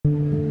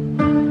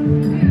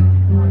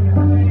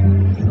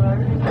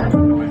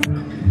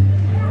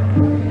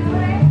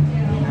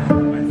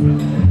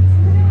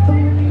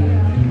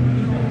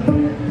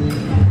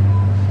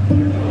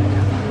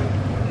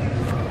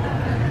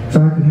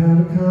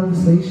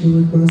conversation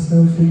with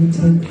myself in the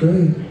 10th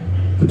grade,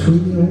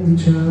 between the only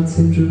child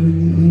syndrome and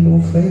the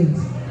emo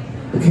phase.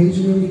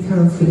 Occasionally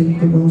confident,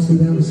 but mostly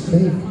that was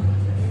fake.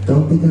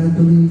 Don't think I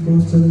believe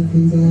most of the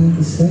things I had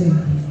to say.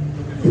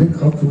 In a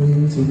couple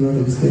years, your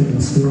brother's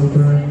getting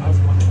sober.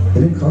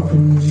 In a couple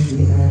years,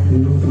 the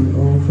acting will be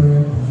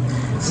over.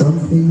 Some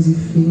things you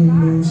fear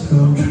most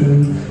come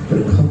true, but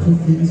a couple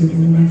things you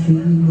only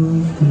dream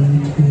of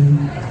doing too.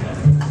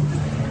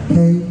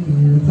 Hey,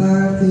 you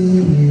locked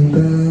in your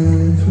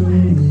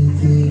bathroom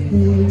with your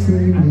hands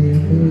in your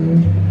hair.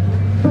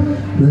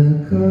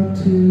 Look up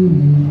to your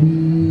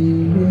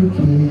mirror,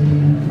 can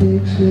you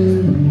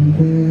picture me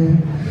there?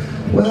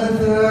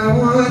 Whether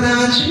or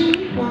not you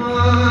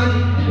want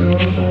it, your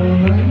whole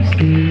life's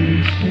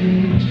gonna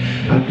change.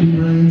 I'd be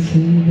lying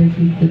saying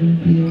everything will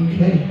be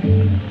okay.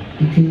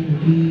 You're gonna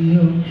be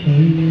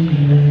okay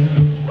anyway.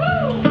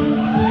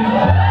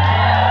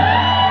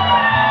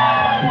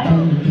 You're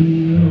gonna be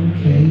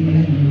okay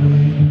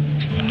anyway.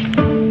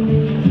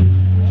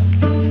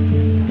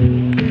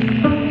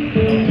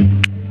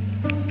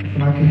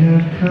 If I could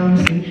have a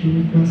conversation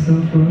with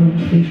myself around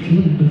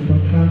 15,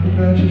 before talking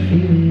about your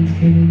feelings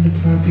came into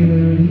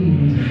popularity,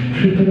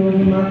 tripping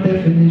over my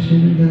definition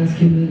of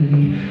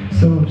masculinity,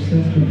 so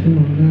obsessed with who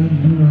I'm not and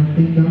who I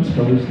think I'm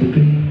supposed to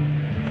be.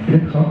 In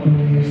a couple of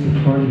years, the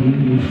part of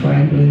you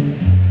fight with,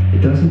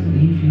 it doesn't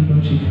leave you,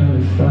 but you kind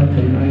of start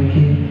to like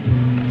it.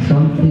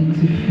 Some things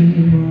you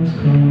fear most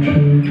come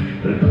true,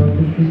 but a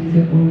couple things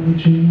you only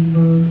dream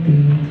of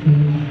doing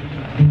too.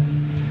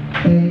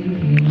 Hey,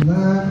 you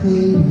locked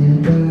in your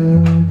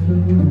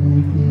bathroom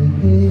with your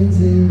hands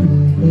in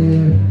the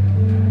air.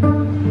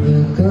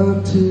 Look up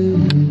to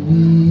your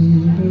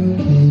mirror,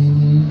 can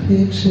you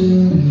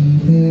picture me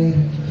there?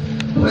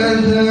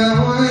 Whether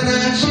or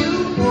not you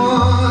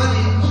want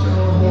it,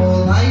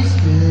 life's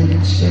gonna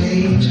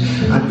change.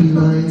 I'd be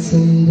lying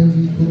saying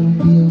everything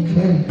will be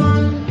okay.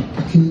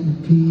 It's gonna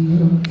be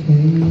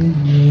okay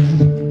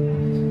anyway.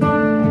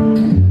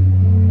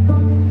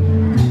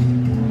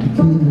 It's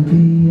gonna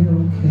be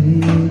okay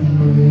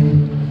anyway.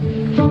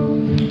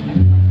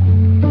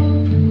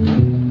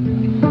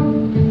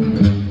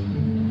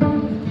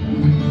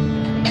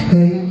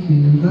 Hey,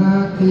 you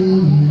locked in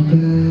your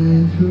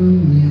bathroom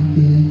with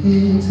your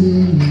hands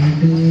in your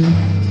hair.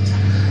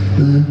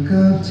 Look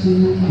up to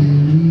your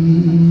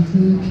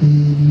mirror,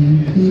 can you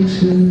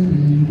picture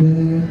me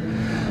there?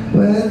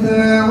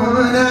 Whether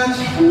or not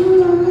you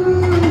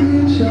want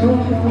it, your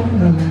whole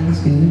life's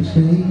gonna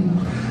change.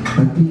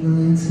 I'd be